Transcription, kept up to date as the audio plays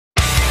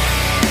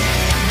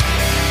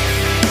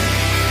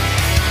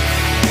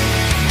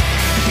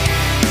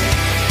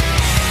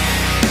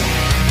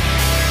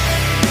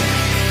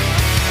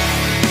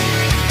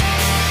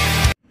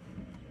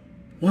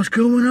What's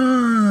going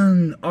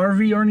on?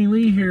 RV Arnie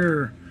Lee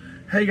here.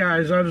 Hey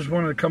guys, I just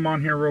wanted to come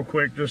on here real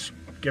quick, just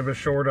give a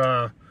short,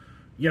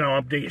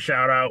 update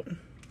shout out.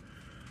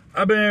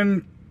 I've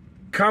been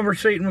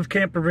conversating with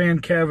campervan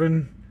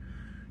Kevin.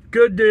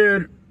 Good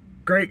dude,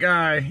 great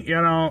guy.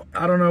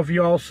 I don't know if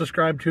you all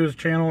subscribe to his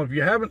channel. If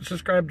you haven't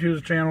subscribed to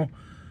his channel,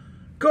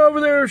 go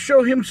over there,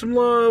 show him some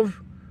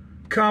love,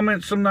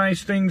 comment some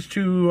nice things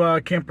to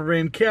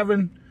campervan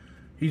Kevin.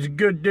 He's a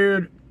good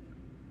dude,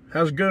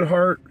 has a good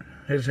heart.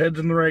 His head's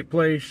in the right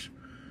place.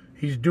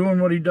 He's doing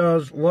what he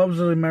does. Loves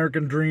the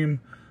American dream.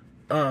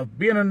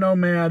 Being a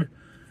nomad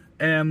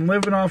and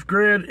living off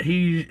grid.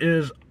 He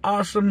is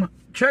awesome.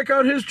 Check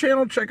out his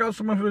channel. Check out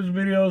some of his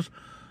videos.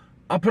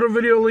 I'll put a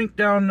video link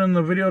down in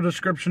the video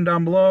description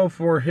down below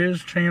for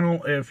his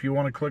channel if you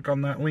want to click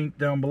on that link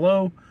down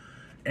below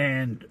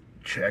and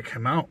check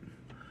him out.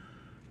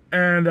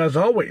 And as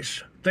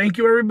always, thank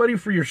you everybody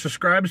for your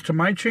subscribes to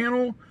my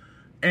channel.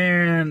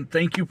 And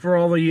thank you for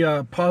all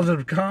the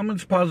positive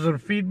comments,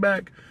 positive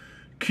feedback.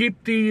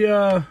 Keep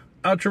the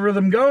outro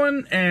rhythm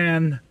going,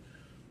 and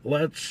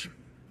let's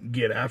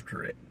get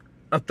after it.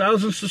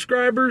 1,000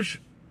 subscribers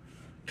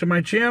to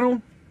my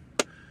channel,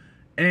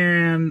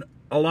 and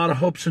a lot of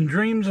hopes and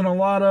dreams, and a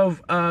lot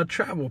of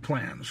travel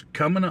plans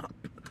coming up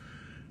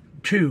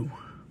to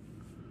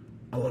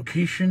a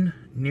location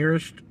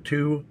nearest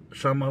to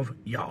some of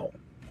y'all.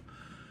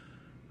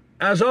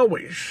 As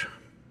always,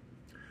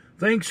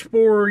 thanks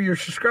for your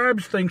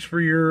subscribes, thanks for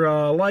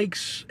your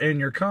likes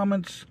and your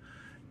comments,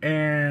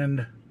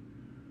 and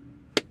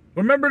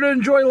remember to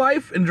enjoy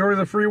life, enjoy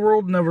the free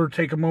world, never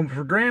take a moment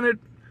for granted,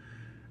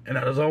 and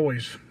as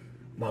always,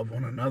 love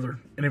one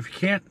another. And if you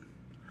can't,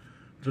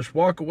 just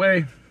walk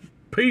away.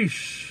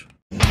 Peace.